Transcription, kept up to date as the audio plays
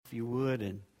if you would,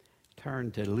 and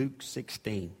turn to Luke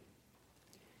 16.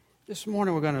 This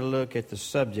morning we're going to look at the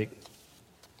subject,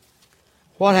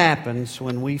 what happens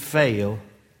when we fail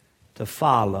to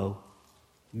follow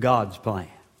God's plan.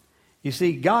 You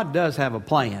see, God does have a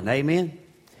plan, amen?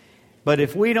 But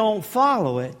if we don't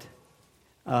follow it,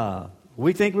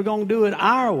 we think we're going to do it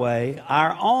our way,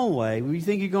 our own way. We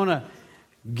think you're going to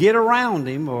get around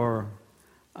Him, or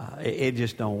it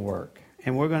just don't work.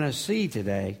 And we're going to see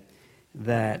today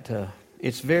that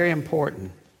it's very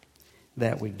important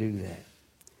that we do that.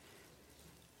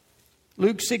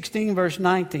 Luke 16, verse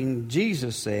 19,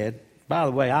 Jesus said, by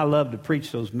the way, I love to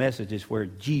preach those messages where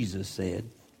Jesus said,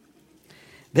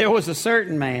 there was a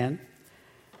certain man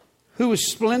who was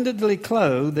splendidly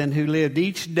clothed and who lived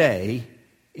each day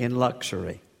in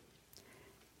luxury.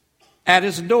 At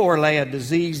his door lay a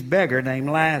diseased beggar named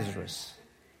Lazarus.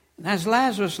 And as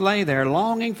Lazarus lay there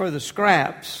longing for the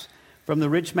scraps from the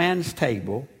rich man's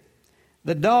table,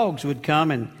 the dogs would come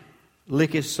and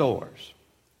lick his sores.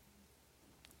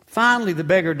 Finally, the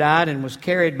beggar died and was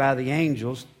carried by the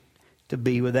angels to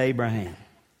be with Abraham.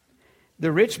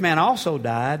 The rich man also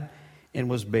died and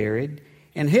was buried,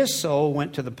 and his soul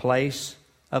went to the place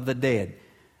of the dead.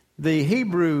 The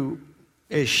Hebrew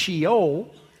is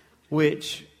Sheol,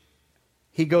 which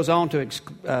he goes on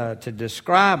to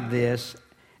describe this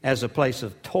as a place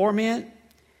of torment.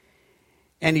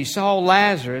 And he saw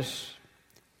Lazarus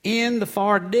in the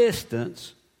far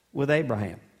distance with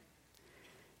Abraham.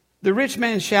 The rich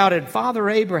man shouted, "Father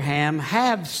Abraham,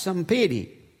 have some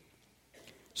pity.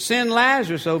 Send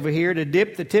Lazarus over here to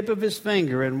dip the tip of his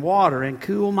finger in water and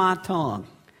cool my tongue,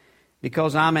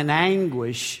 because I'm in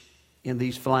anguish in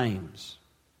these flames."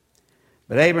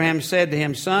 But Abraham said to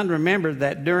him, "Son, remember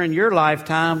that during your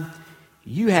lifetime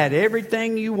you had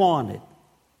everything you wanted,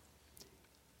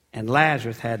 and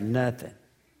Lazarus had nothing.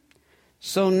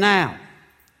 So now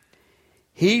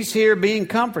he's here being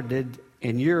comforted,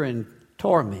 and you're in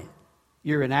torment.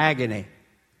 You're in agony.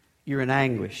 You're in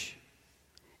anguish.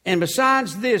 And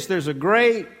besides this, there's a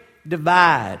great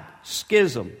divide,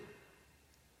 schism,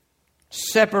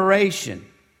 separation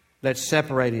that's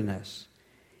separating us.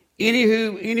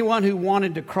 Anyone who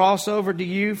wanted to cross over to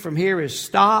you from here is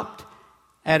stopped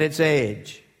at its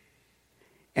edge,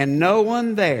 and no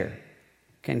one there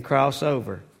can cross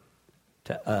over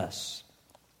to us."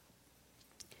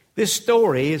 This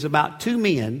story is about two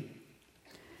men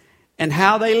and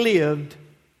how they lived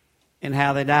and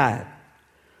how they died.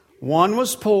 One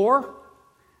was poor,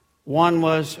 one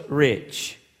was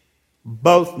rich.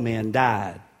 Both men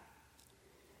died.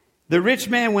 The rich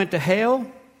man went to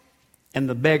hell, and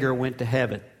the beggar went to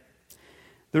heaven.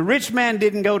 The rich man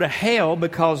didn't go to hell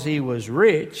because he was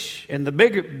rich, and the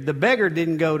beggar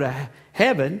didn't go to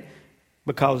heaven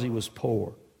because he was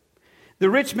poor. The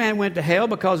rich man went to hell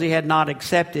because he had not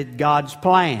accepted God's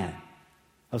plan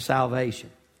of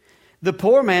salvation. The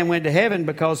poor man went to heaven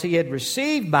because he had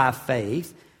received by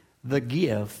faith the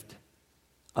gift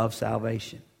of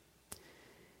salvation.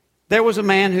 There was a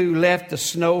man who left the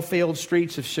snow-filled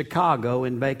streets of Chicago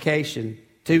in vacation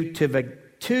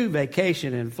to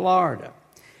vacation in Florida.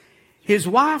 His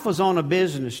wife was on a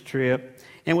business trip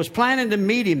and was planning to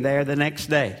meet him there the next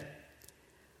day.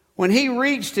 When he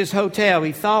reached his hotel,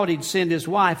 he thought he'd send his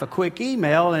wife a quick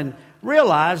email and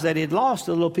realized that he'd lost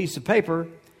a little piece of paper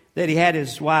that he had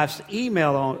his wife's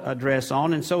email address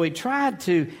on. And so he tried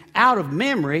to, out of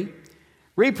memory,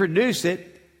 reproduce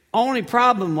it. Only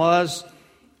problem was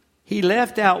he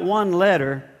left out one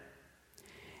letter,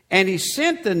 and he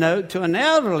sent the note to an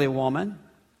elderly woman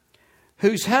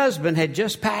whose husband had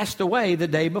just passed away the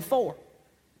day before.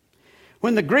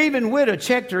 When the grieving widow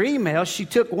checked her email, she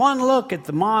took one look at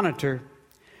the monitor,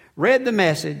 read the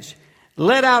message,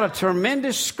 let out a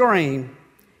tremendous scream,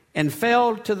 and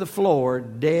fell to the floor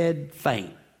dead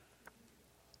faint.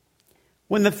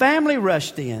 When the family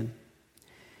rushed in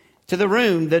to the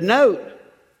room, the note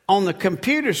on the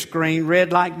computer screen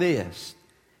read like this: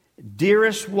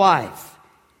 "Dearest wife,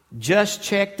 just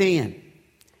checked in.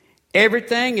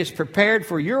 Everything is prepared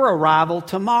for your arrival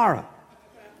tomorrow.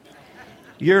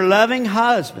 Your loving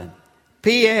husband.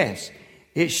 P.S.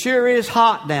 It sure is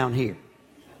hot down here."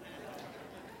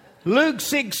 Luke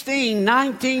 16,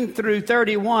 19 through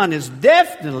 31 is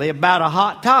definitely about a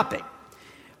hot topic.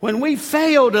 When we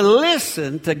fail to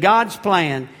listen to God's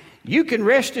plan, you can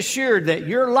rest assured that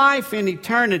your life in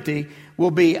eternity will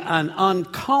be an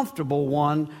uncomfortable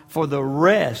one for the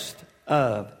rest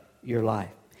of your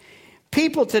life.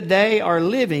 People today are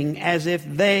living as if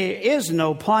there is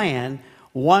no plan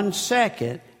 1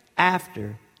 second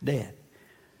after death.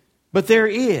 But there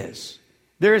is.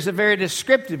 There is a very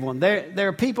descriptive one. There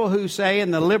are people who say in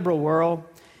the liberal world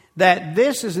that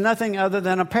this is nothing other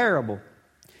than a parable,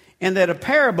 and that a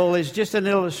parable is just an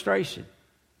illustration.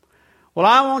 Well,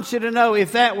 I want you to know,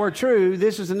 if that were true,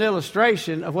 this is an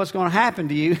illustration of what's going to happen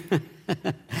to you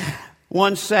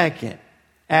 1 second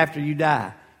after you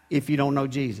die if you don't know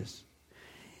Jesus.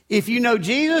 If you know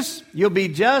Jesus, you'll be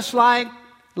just like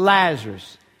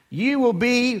Lazarus. You will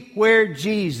be where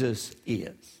Jesus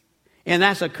is. And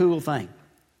that's a cool thing.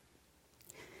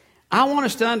 I want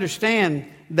us to understand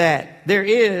that there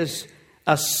is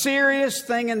a serious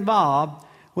thing involved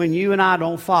when you and I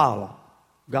don't follow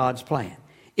God's plan.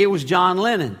 It was John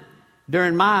Lennon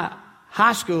during my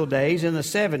high school days in the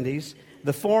 70s,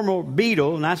 the former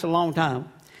Beatle, and that's a long time,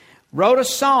 wrote a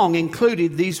song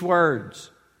included these words.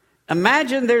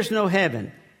 Imagine there's no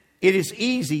heaven. It is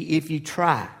easy if you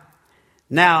try.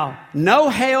 Now, no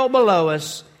hell below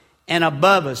us, and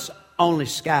above us only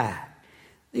sky.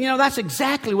 You know, that's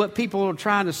exactly what people are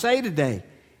trying to say today.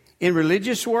 In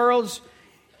religious worlds,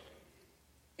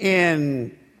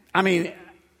 they're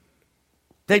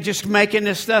just making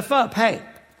this stuff up. Hey,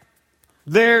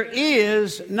 there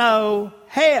is no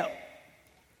hell.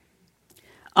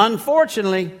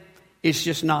 Unfortunately, it's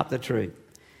just not the truth.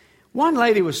 One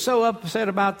lady was so upset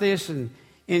about this, and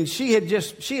she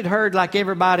had heard like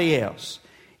everybody else.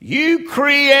 You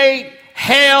create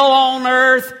hell on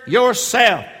earth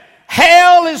yourself.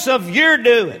 Hell is of your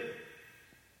doing.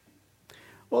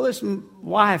 Well, this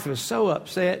wife was so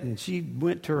upset, and she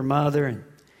went to her mother, and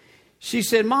she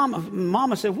said,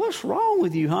 Mama said, what's wrong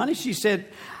with you, honey? She said,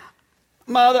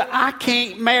 Mother, I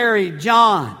can't marry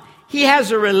John. He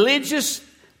has a religious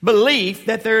belief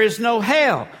that there is no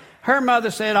hell. Her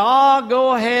mother said, oh,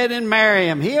 go ahead and marry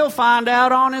him. He'll find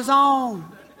out on his own.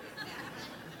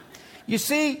 You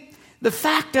see, the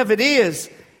fact of it is,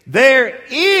 there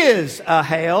is a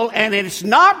hell, and it's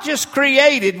not just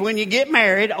created when you get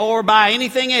married or by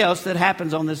anything else that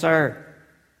happens on this earth.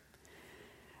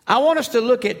 I want us to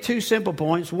look at two simple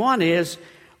points. One is,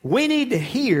 we need to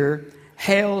hear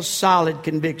hell's solid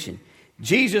conviction.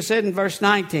 Jesus said in verse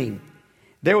 19,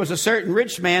 there was a certain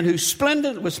rich man who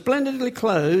was splendidly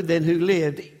clothed and who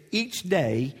lived each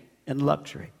day in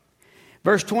luxury.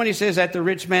 Verse 20 says, at the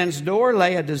rich man's door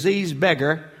lay a diseased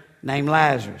beggar named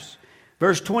Lazarus.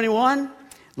 Verse 21,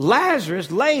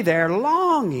 Lazarus lay there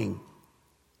longing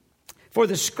for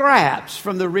the scraps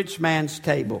from the rich man's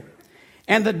table.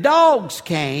 And the dogs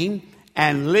came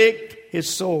and licked his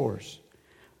sores.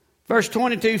 Verse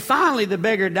 22, finally the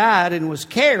beggar died and was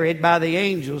carried by the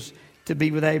angels to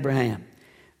be with Abraham.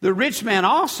 The rich man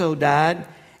also died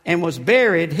and was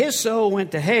buried. His soul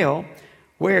went to hell,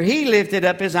 where he lifted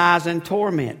up his eyes in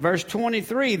torment. Verse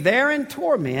 23, there in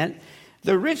torment,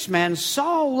 the rich man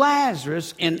saw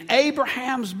Lazarus in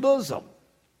Abraham's bosom.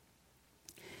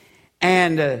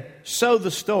 And so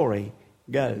the story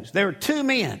goes. There are two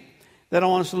men that I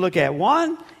want us to look at.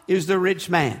 One is the rich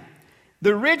man.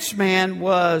 The rich man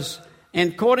was,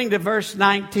 according to verse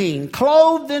 19,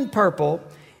 clothed in purple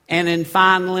and in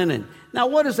fine linen. Now,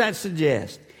 what does that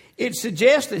suggest? It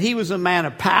suggests that he was a man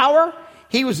of power,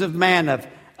 he was a man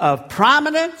of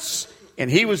prominence,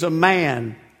 and he was a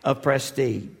man of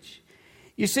prestige.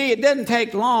 You see, it doesn't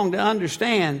take long to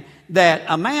understand that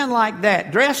a man like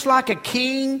that, dressed like a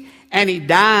king, and he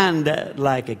dined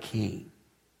like a king.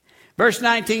 Verse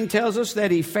 19 tells us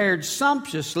that he fared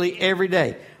sumptuously every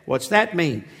day. What's that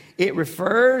mean? It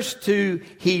refers to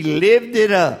he lived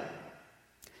it up.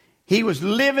 He was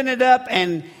living it up,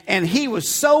 and he was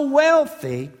so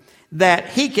wealthy that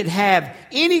he could have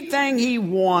anything he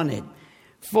wanted.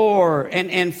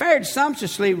 And fared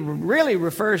sumptuously really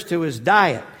refers to his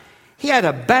diet. He had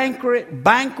a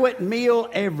banquet meal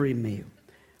every meal.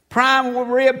 Prime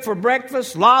rib for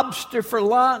breakfast, lobster for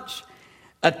lunch,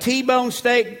 a T-bone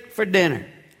steak for dinner.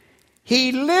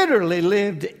 He literally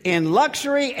lived in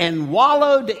luxury and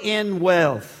wallowed in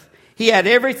wealth. He had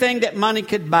everything that money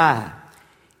could buy.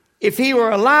 If he were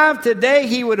alive today,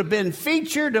 he would have been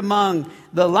featured among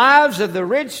the lives of the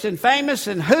rich and famous,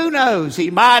 and who knows, he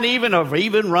might even have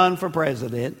run for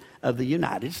president of the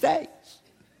United States.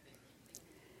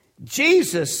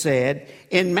 Jesus said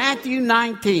in Matthew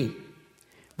 19,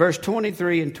 verse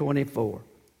 23 and 24,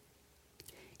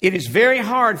 it is very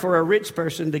hard for a rich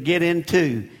person to get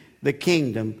into the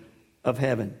kingdom of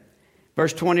heaven.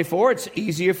 Verse 24, it's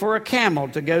easier for a camel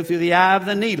to go through the eye of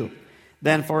the needle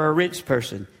than for a rich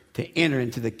person to enter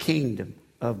into the kingdom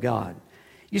of God.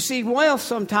 You see, wealth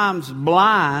sometimes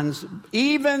blinds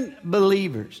even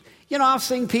believers. You know, I've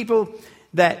seen people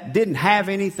that didn't have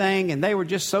anything and they were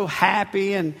just so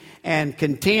happy and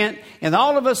content. And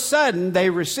all of a sudden they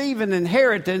receive an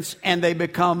inheritance and they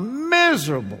become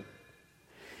miserable.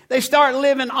 They start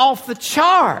living off the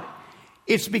chart.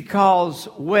 It's because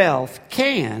wealth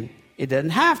can, it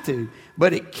doesn't have to,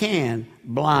 but it can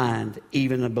blind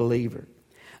even a believer.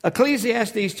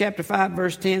 Ecclesiastes chapter 5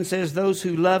 verse 10 says, those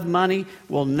who love money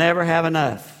will never have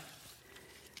enough.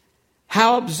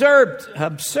 How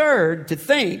absurd to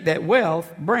think that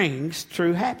wealth brings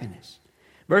true happiness.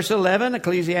 Verse 11,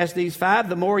 Ecclesiastes 5,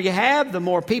 the more you have, the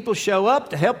more people show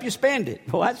up to help you spend it.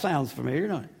 Well, that sounds familiar,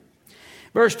 doesn't it?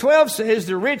 Verse 12 says,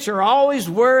 the rich are always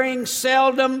worrying,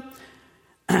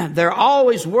 they're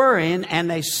always worrying, and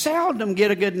they seldom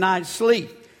get a good night's sleep.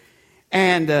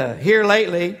 And here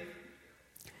lately,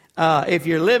 if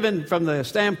you're living from the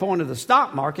standpoint of the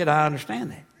stock market, I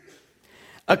understand that.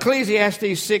 Ecclesiastes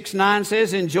 6:9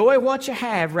 says, enjoy what you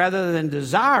have rather than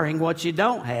desiring what you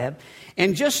don't have.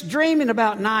 And just dreaming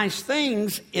about nice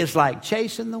things is like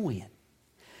chasing the wind.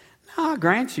 Now, I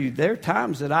grant you, there are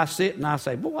times that I sit and I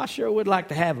say, boy, I sure would like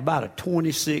to have about a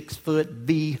 26-foot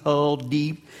V-hull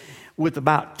deep with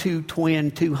about 2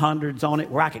 twin 200s on it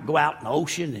where I could go out in the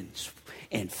ocean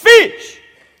and fish.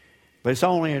 But it's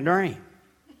only a dream.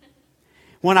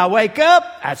 When I wake up,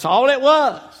 that's all it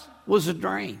was a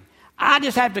dream. I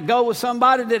just have to go with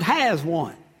somebody that has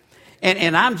one.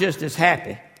 And I'm just as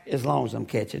happy as long as I'm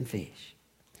catching fish.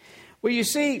 Well, you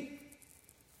see,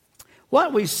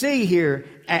 what we see here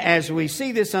as we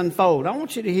see this unfold, I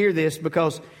want you to hear this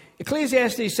because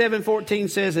Ecclesiastes 7:14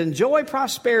 says, enjoy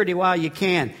prosperity while you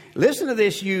can. Listen to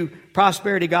this, you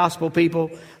prosperity gospel people.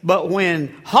 But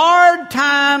when hard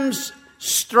times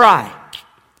strike,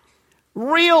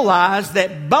 realize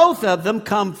that both of them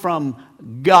come from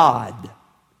God.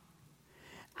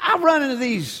 I run into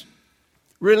these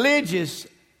religious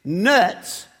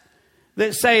nuts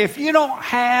that say if you don't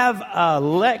have a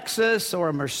Lexus or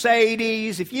a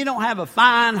Mercedes, if you don't have a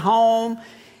fine home,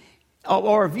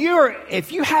 or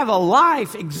if you have a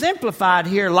life exemplified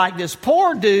here like this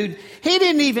poor dude, he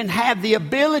didn't even have the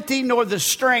ability nor the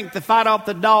strength to fight off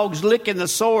the dogs licking the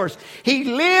sores. He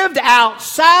lived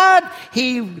outside.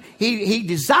 He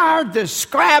desired the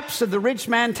scraps of the rich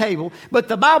man's table. But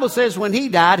the Bible says when he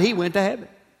died, he went to heaven.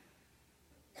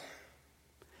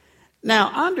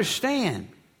 Now, understand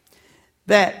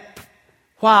that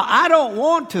while I don't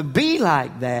want to be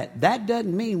like that, that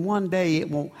doesn't mean one day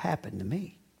it won't happen to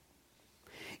me.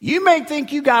 You may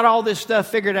think you got all this stuff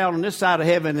figured out on this side of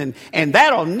heaven, and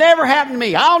that'll never happen to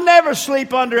me. I'll never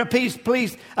sleep under a piece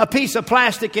of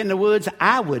plastic in the woods.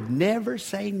 I would never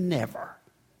say never.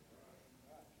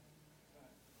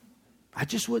 I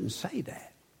just wouldn't say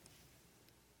that.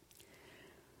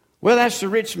 Well, that's the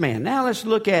rich man. Now let's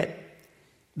look at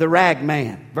the rag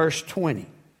man, verse 20,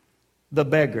 the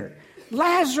beggar.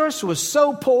 Lazarus was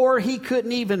so poor he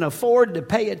couldn't even afford to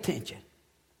pay attention.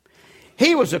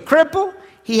 He was a cripple.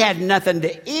 He had nothing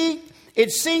to eat.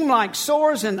 It seemed like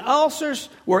sores and ulcers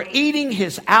were eating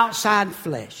his outside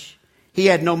flesh. He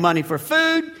had no money for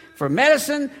food, for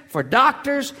medicine, for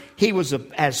doctors. He was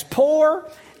as poor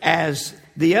as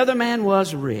the other man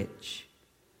was rich.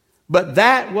 But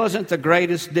that wasn't the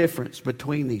greatest difference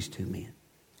between these two men.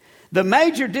 The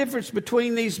major difference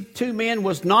between these two men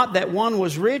was not that one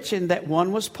was rich and that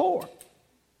one was poor.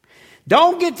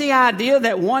 Don't get the idea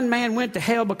that one man went to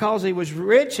hell because he was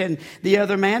rich and the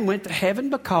other man went to heaven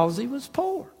because he was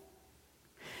poor.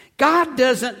 God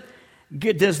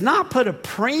does not put a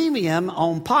premium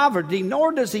on poverty,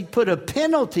 nor does he put a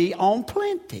penalty on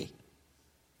plenty.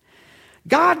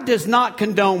 God does not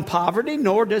condone poverty,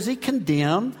 nor does he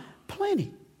condemn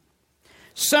plenty.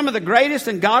 Some of the greatest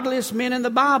and godliest men in the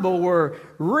Bible were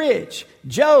rich.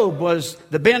 Job was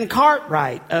the Ben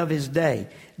Cartwright of his day.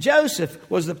 Joseph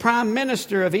was the prime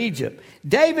minister of Egypt.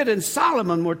 David and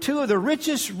Solomon were two of the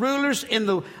richest rulers in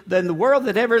the world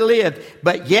that ever lived.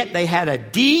 But yet they had a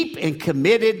deep and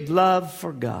committed love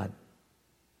for God.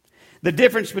 The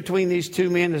difference between these two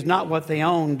men is not what they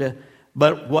owned,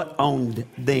 but what owned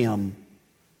them.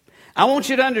 I want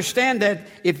you to understand that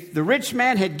if the rich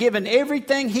man had given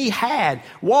everything he had,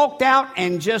 walked out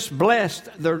and just blessed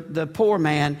the poor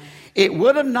man, it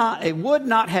would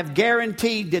not have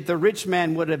guaranteed that the rich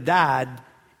man would have died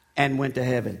and went to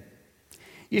heaven.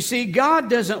 You see, God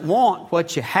doesn't want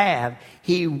what you have.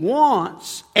 He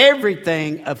wants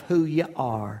everything of who you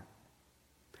are.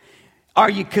 Are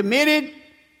you committed?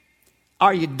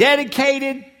 Are you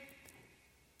dedicated?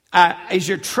 Is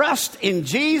your trust in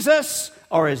Jesus?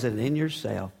 Or is it in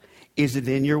yourself? Is it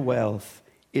in your wealth?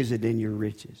 Is it in your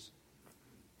riches?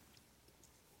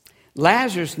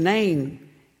 Lazarus' name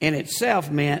in itself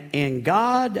meant, in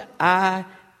God I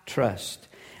trust.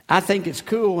 I think it's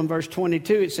cool in verse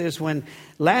 22. It says when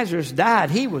Lazarus died,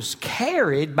 he was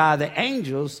carried by the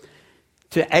angels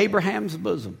to Abraham's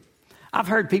bosom. I've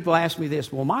heard people ask me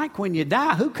this, well, Mike, when you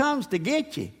die, who comes to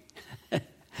get you?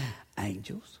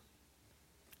 Angels.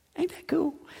 Ain't that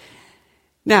cool?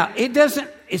 Now, it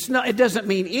doesn't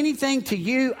mean anything to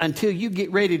you until you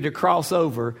get ready to cross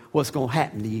over what's going to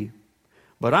happen to you.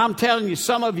 But I'm telling you,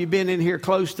 some of you have been in here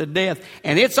close to death,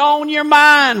 and it's on your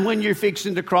mind when you're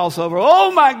fixing to cross over.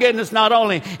 Oh, my goodness, not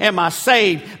only am I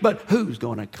saved, but who's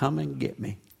going to come and get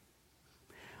me?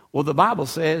 Well, the Bible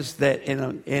says that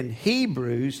in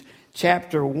Hebrews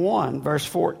chapter 1, verse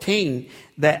 14,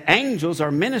 that angels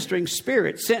are ministering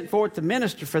spirits sent forth to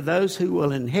minister for those who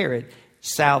will inherit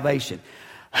salvation.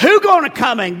 Who going to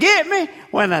come and get me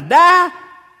when I die?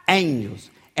 Angels.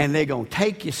 And they're going to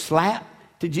take you slap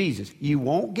to Jesus. You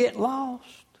won't get lost.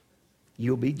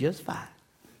 You'll be just fine.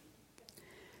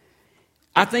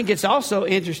 I think it's also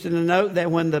interesting to note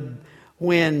that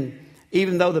when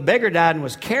even though the beggar died and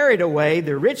was carried away,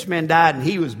 the rich man died and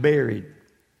he was buried.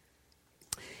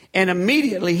 And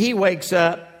immediately he wakes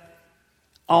up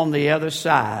on the other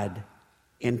side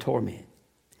in torment.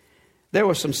 There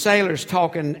were some sailors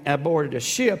talking aboard a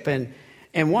ship, and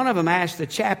one of them asked the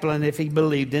chaplain if he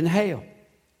believed in hell.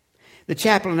 The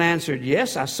chaplain answered,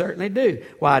 yes, I certainly do.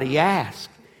 Why do you ask?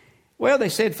 Well, they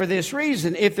said, for this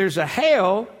reason, if there's a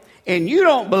hell and you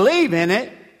don't believe in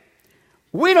it,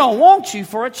 we don't want you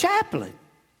for a chaplain.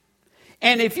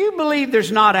 And if you believe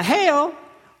there's not a hell,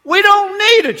 we don't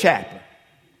need a chaplain.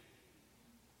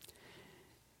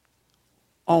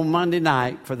 On Monday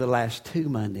night, for the last 2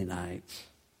 Monday nights,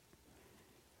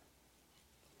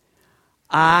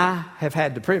 I have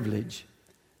had the privilege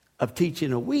of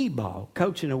teaching a wee ball,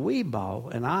 coaching a wee ball,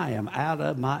 and I am out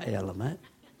of my element.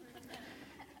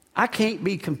 I can't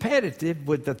be competitive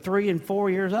with the 3 and 4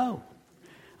 years old.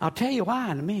 I'll tell you why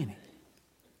in a minute.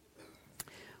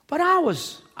 But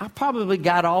I probably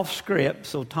got off script,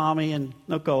 so Tommy and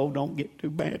Nicole don't get too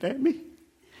bad at me.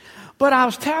 But I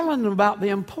was telling them about the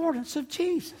importance of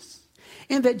Jesus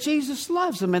and that Jesus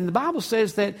loves them. And the Bible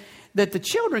says that the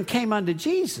children came unto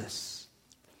Jesus.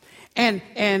 And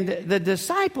the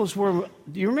disciples were,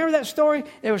 do you remember that story?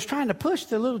 They was trying to push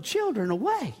the little children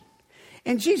away.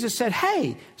 And Jesus said,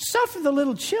 hey, suffer the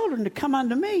little children to come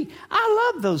unto me.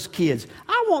 I love those kids.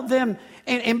 I want them.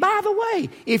 And by the way,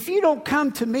 if you don't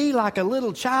come to me like a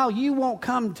little child, you won't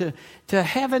come to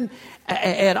heaven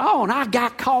at all. And I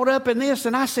got caught up in this,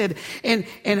 and I said, and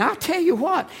I tell you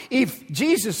what, if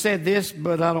Jesus said this,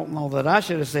 but I don't know that I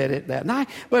should have said it that night,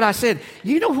 but I said,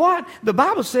 you know what? The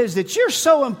Bible says that you're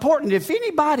so important. If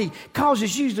anybody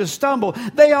causes you to stumble,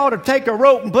 they ought to take a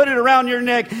rope and put it around your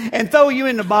neck and throw you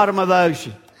in the bottom of the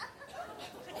ocean.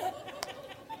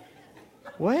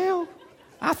 Well,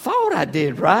 I thought I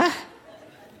did right.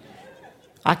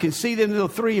 I can see them little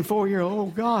 3 and 4 year old,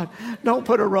 oh God, don't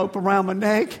put a rope around my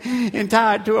neck and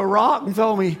tie it to a rock and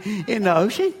throw me in the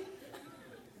ocean.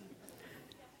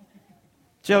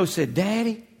 Joe said,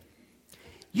 Daddy,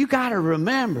 you got to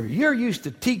remember, you're used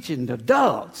to teaching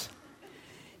adults.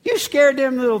 You scared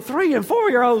them little 3 and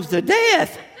 4 year olds to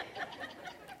death.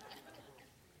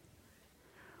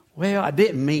 Well, I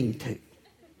didn't mean to.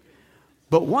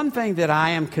 But one thing that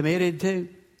I am committed to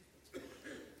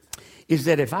is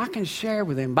that if I can share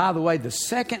with them, by the way, the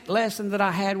second lesson that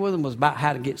I had with them was about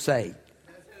how to get saved.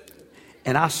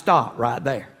 And I stopped right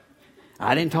there.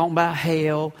 I didn't talk about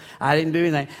hell. I didn't do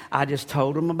anything. I just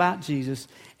told them about Jesus,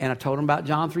 and I told them about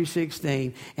John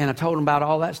 3:16, and I told them about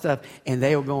all that stuff, and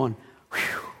they were going,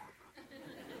 whew.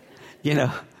 You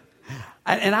know.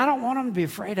 And I don't want them to be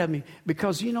afraid of me,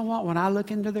 because you know what? When I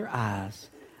look into their eyes,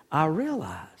 I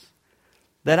realize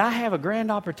that I have a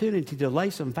grand opportunity to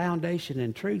lay some foundation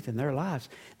and truth in their lives,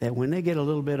 that when they get a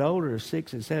little bit older,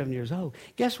 6 and 7 years old,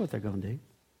 guess what they're going to do?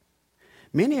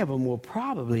 Many of them will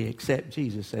probably accept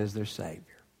Jesus as their Savior.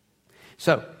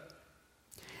 So,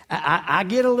 I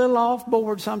get a little off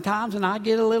board sometimes, and I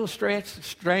get a little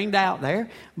strained out there,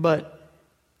 but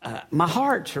my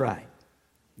heart's right.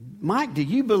 Mike, do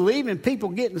you believe in people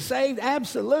getting saved?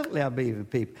 Absolutely, I believe in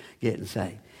people getting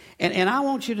saved. And I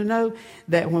want you to know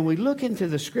that when we look into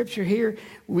the scripture here,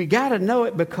 we got to know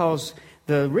it, because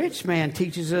the rich man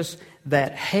teaches us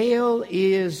that hell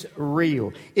is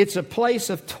real. It's a place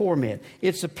of torment.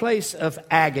 It's a place of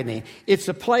agony. It's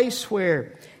a place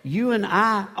where you and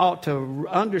I ought to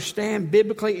understand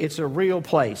biblically it's a real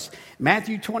place.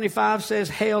 Matthew 25 says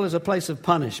hell is a place of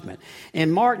punishment. In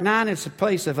Mark 9, it's a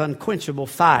place of unquenchable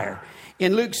fire.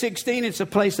 In Luke 16, it's a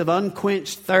place of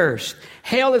unquenched thirst.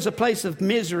 Hell is a place of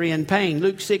misery and pain.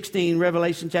 Luke 16,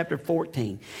 Revelation chapter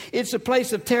 14. It's a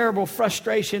place of terrible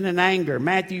frustration and anger.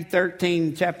 Matthew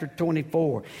 13, chapter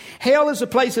 24. Hell is a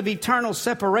place of eternal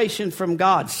separation from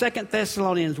God. 2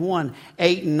 Thessalonians 1,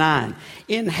 8 and 9.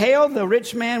 In hell, the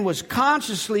rich man man was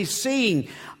consciously seeing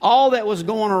all that was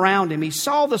going around him. He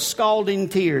saw the scalding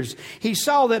tears. He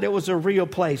saw that it was a real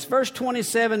place. Verse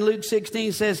 27, Luke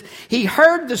 16 says, he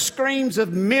heard the screams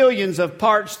of millions of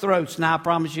parched throats. Now, I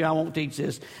promise you I won't teach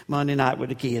this Monday night with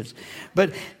the kids.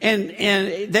 But, and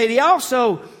he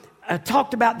also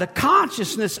talked about the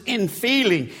consciousness and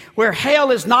feeling, where hell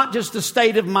is not just a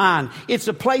state of mind. It's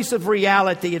a place of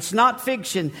reality. It's not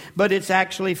fiction, but it's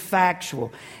actually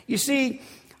factual. You see,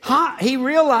 he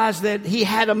realized that he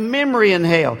had a memory in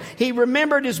hell. He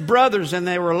remembered his brothers and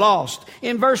they were lost.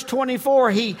 In verse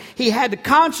 24, he had the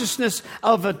consciousness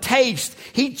of a taste.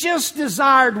 He just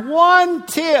desired one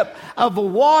tip of a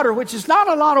water, which is not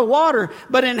a lot of water,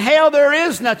 but in hell there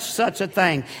is not such a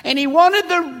thing. And he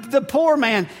wanted the poor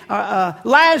man,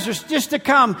 Lazarus, just to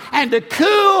come and to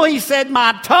cool, he said,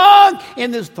 my tongue in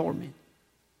this torment.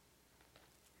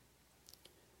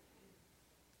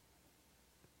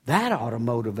 That ought to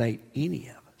motivate any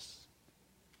of us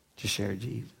to share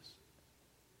Jesus.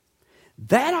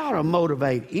 That ought to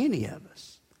motivate any of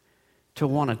us to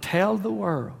want to tell the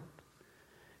world,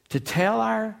 to tell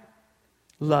our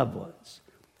loved ones,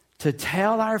 to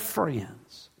tell our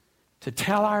friends, to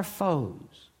tell our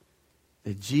foes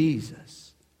that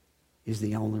Jesus is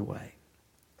the only way.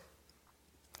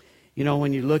 You know,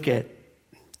 when you look at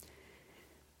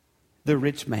the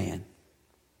rich man,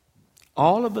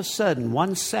 all of a sudden,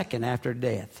 1 second after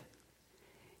death,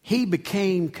 he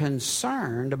became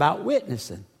concerned about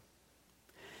witnessing.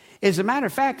 As a matter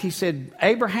of fact, he said,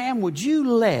 Abraham, would you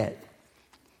let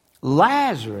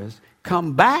Lazarus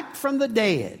come back from the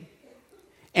dead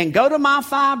and go to my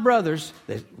 5 brothers,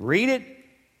 read it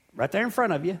right there in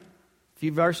front of you, a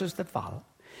few verses that follow,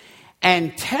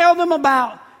 and tell them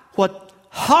about what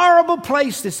horrible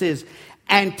place this is,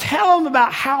 and tell them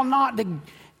about how not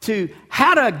to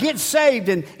how to get saved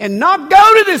and not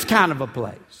go to this kind of a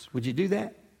place. Would you do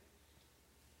that?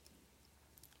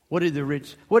 What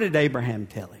did Abraham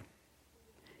tell him?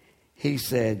 He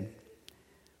said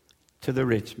to the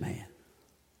rich man,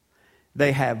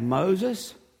 they have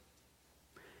Moses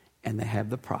and they have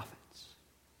the prophets.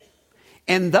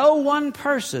 And though one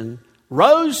person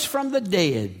rose from the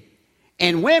dead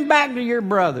and went back to your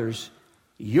brothers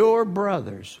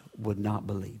would not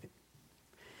believe it.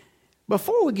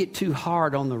 Before we get too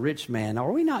hard on the rich man,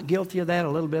 are we not guilty of that a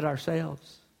little bit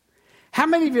ourselves? How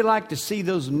many of you like to see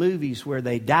those movies where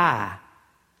they die,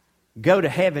 go to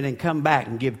heaven and come back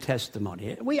and give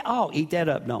testimony? We all eat that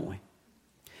up, don't we?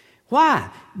 Why?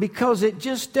 Because it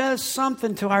just does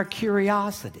something to our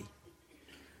curiosity.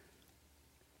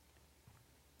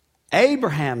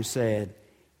 Abraham said,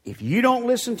 if you don't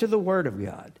listen to the Word of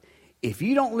God, if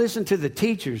you don't listen to the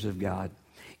teachers of God,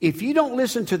 if you don't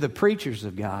listen to the preachers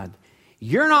of God,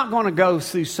 you're not going to go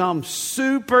through some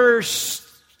super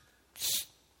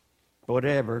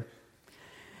whatever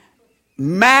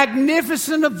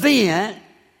magnificent event,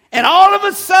 and all of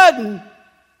a sudden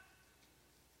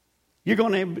you're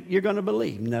going to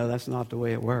believe. No, that's not the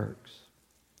way it works.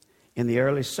 In the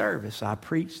early service, I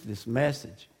preached this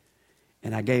message,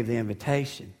 and I gave the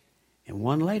invitation, and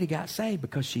one lady got saved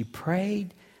because she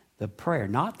prayed the prayer.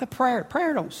 Not the prayer.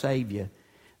 Prayer don't save you.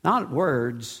 Not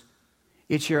words.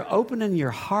 It's your opening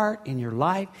your heart and your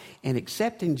life and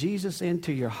accepting Jesus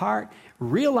into your heart,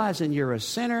 realizing you're a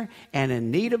sinner and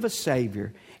in need of a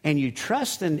Savior, and you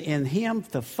trust in Him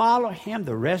to follow Him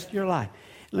the rest of your life.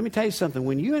 Let me tell you something.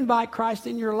 When you invite Christ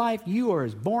in your life, you are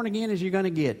as born again as you're going to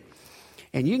get.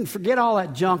 And you can forget all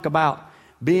that junk about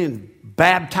being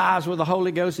baptized with the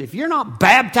Holy Ghost. If you're not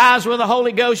baptized with the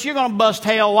Holy Ghost, you're going to bust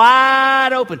hell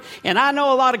wide open. And I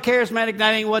know a lot of charismatic,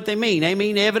 that ain't what they mean. They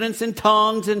mean evidence in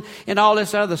tongues and all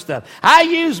this other stuff. I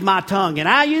use my tongue, and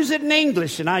I use it in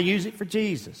English, and I use it for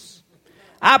Jesus.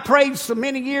 I prayed so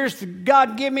many years to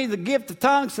God give me the gift of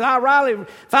tongues, and I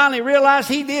finally realized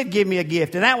He did give me a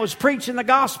gift, and that was preaching the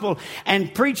gospel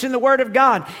and preaching the Word of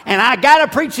God. And I got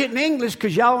to preach it in English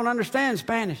because y'all don't understand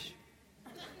Spanish.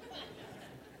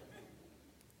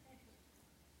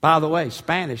 By the way,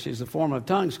 Spanish is a form of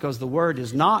tongues because the word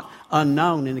is not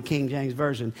unknown in the King James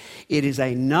Version. It is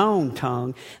a known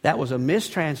tongue. That was a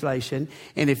mistranslation.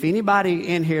 And if anybody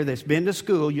in here that's been to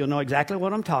school, you'll know exactly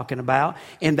what I'm talking about.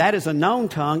 And that is a known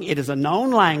tongue. It is a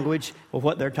known language of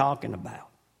what they're talking about.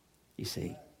 You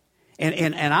see.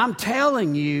 And I'm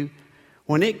telling you,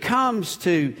 when it comes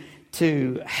to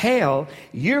hell,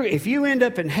 if you end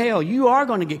up in hell, you are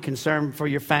going to get concerned for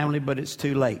your family, but it's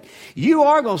too late. You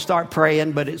are going to start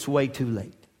praying, but it's way too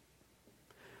late.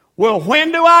 Well,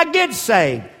 when do I get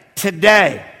saved?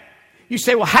 Today. You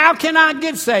say, well, how can I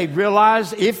get saved?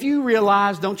 If you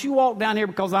realize, don't you walk down here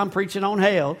because I'm preaching on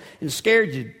hell and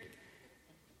scared you.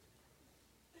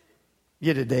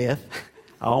 you to death.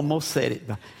 I almost said it.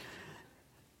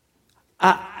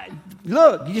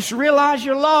 Look, you just realize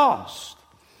you're lost.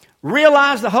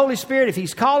 Realize the Holy Spirit, if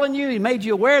He's calling you, He made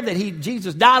you aware that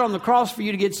Jesus died on the cross for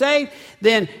you to get saved,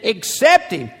 then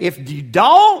accept Him. If you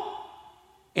don't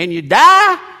and you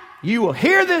die, you will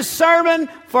hear this sermon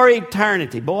for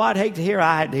eternity. Boy, I'd hate to hear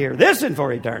I had to hear this one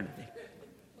for eternity.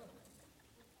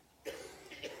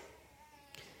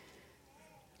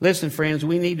 Listen, friends,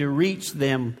 we need to reach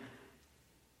them,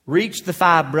 reach the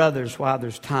 5 brothers while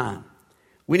there's time.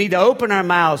 We need to open our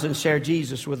mouths and share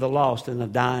Jesus with the lost and the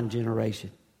dying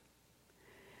generation.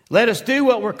 Let us do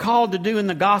what we're called to do in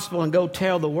the gospel and go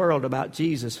tell the world about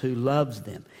Jesus who loves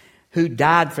them, who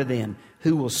died for them,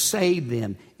 who will save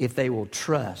them if they will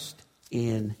trust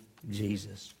in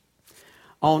Jesus.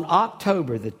 On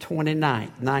October the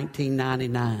 29th,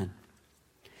 1999,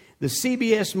 the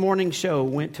CBS morning show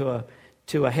went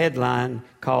to a headline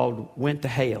called Went to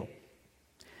Hell.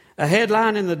 A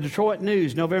headline in the Detroit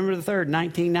News, November the 3rd,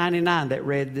 1999, that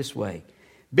read this way: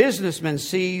 Businessman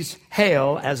sees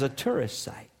hell as a tourist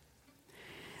site.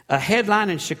 A headline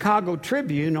in Chicago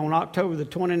Tribune on October the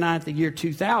 29th, the year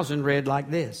 2000, read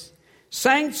like this: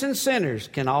 Saints and sinners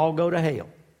can all go to hell.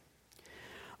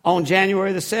 On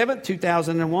January the 7th,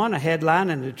 2001, a headline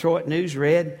in the Detroit News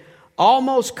read,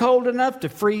 Almost cold enough to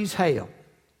freeze hell.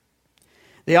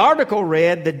 The article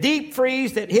read, the deep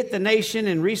freeze that hit the nation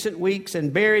in recent weeks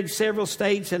and buried several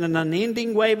states in an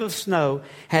unending wave of snow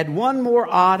had one more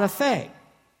odd effect.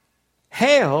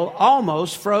 Hell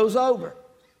almost froze over.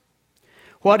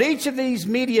 What each of these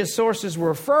media sources were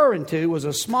referring to was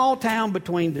a small town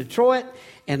between Detroit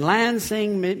and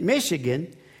Lansing,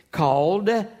 Michigan, called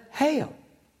Hale.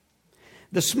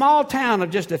 The small town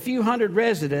of just a few hundred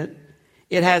residents,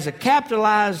 it has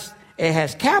capitalized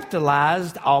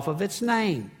off of its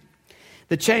name.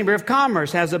 The Chamber of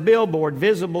Commerce has a billboard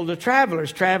visible to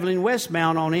travelers traveling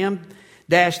westbound on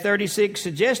M-36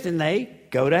 suggesting they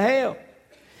go to hell.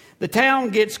 The town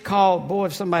gets called, boy,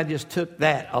 if somebody just took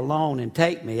that alone and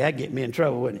take me, that'd get me in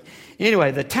trouble, wouldn't it?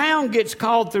 Anyway, the town gets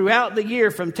called throughout the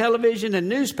year from television and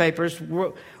newspapers,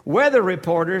 weather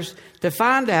reporters, to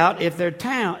find out if their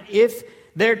town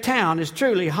is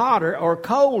truly hotter or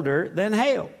colder than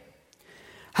hell.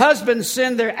 Husbands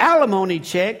send their alimony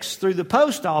checks through the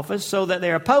post office so that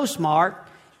they are postmarked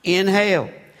in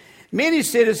hell. Many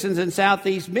citizens in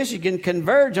southeast Michigan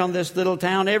converge on this little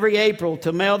town every April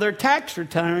to mail their tax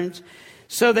returns,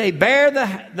 so they bear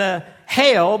the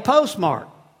Hale postmark.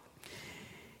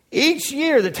 Each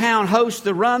year, the town hosts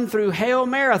the Run Through Hale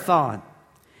Marathon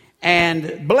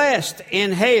and Blessed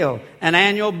in Hale, an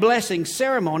annual blessing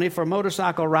ceremony for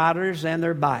motorcycle riders and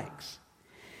their bikes.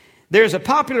 There's a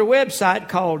popular website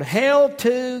called Hell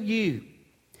to You,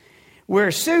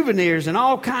 where souvenirs and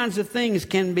all kinds of things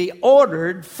can be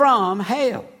ordered from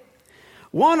hell.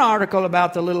 One article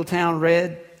about the little town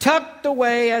read, tucked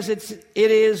away as it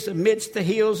is amidst the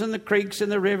hills and the creeks and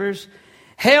the rivers,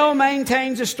 hell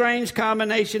maintains a strange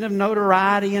combination of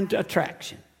notoriety and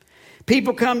attraction.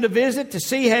 People come to visit to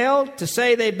see hell, to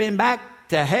say they've been back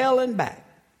to hell and back.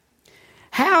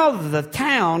 How the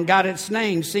town got its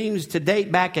name seems to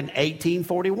date back in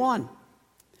 1841.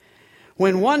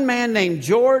 When one man named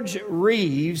George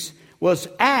Reeves was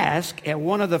asked at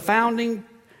one of the founding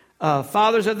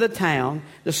fathers of the town,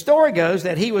 the story goes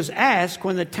that he was asked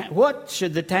what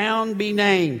should the town be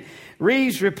named.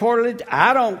 Reeves reported,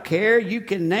 I don't care, you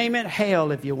can name it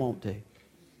Hell if you want to.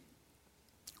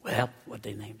 Well, what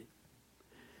they named it.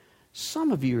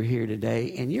 Some of you are here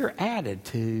today and your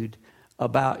attitude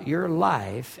about your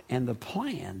life and the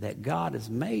plan that God has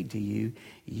made to you,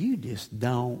 you just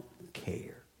don't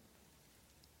care.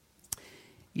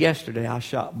 Yesterday, I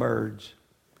shot birds.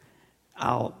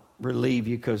 I'll relieve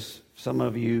you because some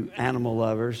of you animal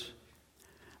lovers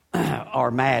are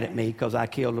mad at me because I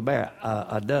killed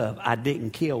a dove. I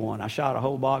didn't kill one. I shot a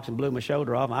whole box and blew my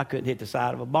shoulder off, and I couldn't hit the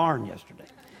side of a barn yesterday.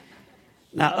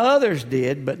 Now, others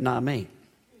did, but not me.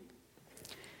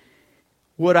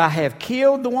 Would I have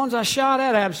killed the ones I shot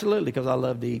at? Absolutely, because I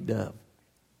love to eat dove.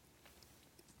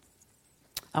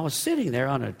 I was sitting there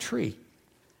on a tree,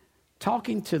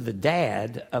 talking to the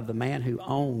dad of the man who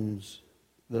owns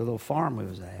the little farm we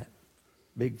was at,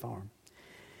 big farm.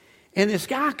 And this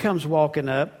guy comes walking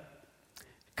up,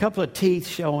 a couple of teeth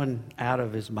showing out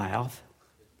of his mouth.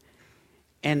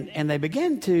 And they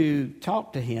begin to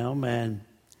talk to him, and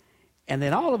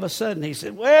then all of a sudden he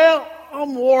said, well,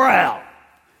 I'm wore out.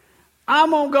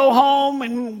 I'm going to go home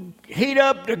and heat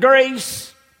up the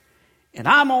grease, and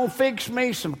I'm going to fix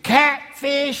me some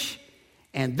catfish,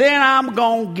 and then I'm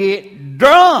going to get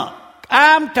drunk.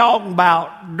 I'm talking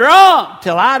about drunk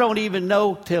till I don't even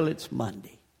know till it's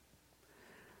Monday.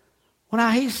 Well,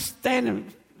 now he's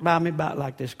standing by me about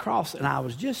like this cross, and I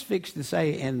was just fixed to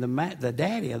say, and the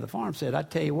daddy of the farm said, I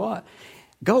tell you what,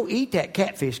 go eat that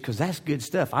catfish because that's good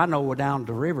stuff. I know we're down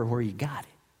the river where you got it.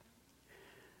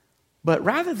 But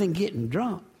rather than getting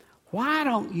drunk, why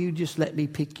don't you just let me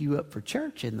pick you up for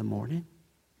church in the morning?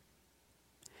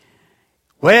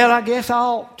 Well, I guess I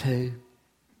ought to.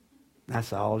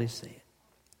 That's all he said.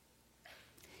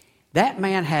 That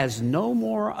man has no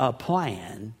more a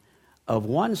plan of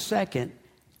 1 second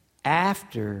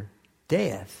after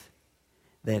death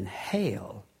than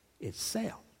hell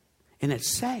itself. And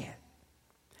it's sad.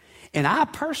 And I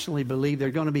personally believe there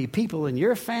are going to be people in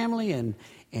your family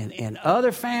and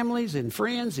other families and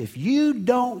friends, if you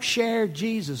don't share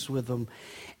Jesus with them,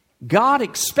 God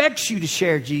expects you to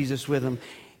share Jesus with them.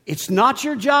 It's not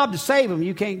your job to save them.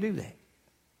 You can't do that.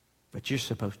 But you're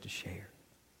supposed to share.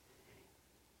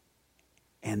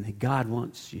 And that God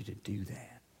wants you to do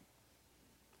that.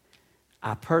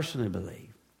 I personally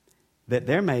believe that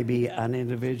there may be an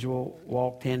individual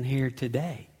walked in here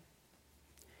today,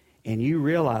 and you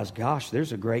realize, gosh,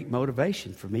 there's a great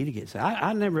motivation for me to get saved.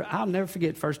 I'll never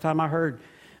forget the first time I heard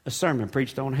a sermon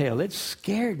preached on hell. It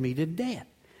scared me to death.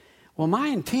 Well, my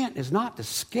intent is not to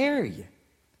scare you.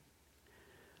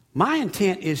 My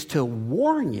intent is to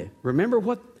warn you. Remember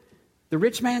what the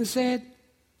rich man said?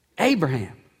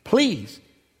 Abraham, please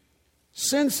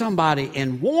send somebody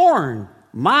and warn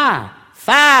my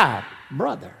 5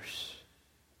 brothers.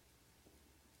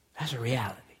 That's a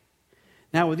reality.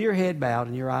 Now, with your head bowed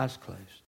and your eyes closed,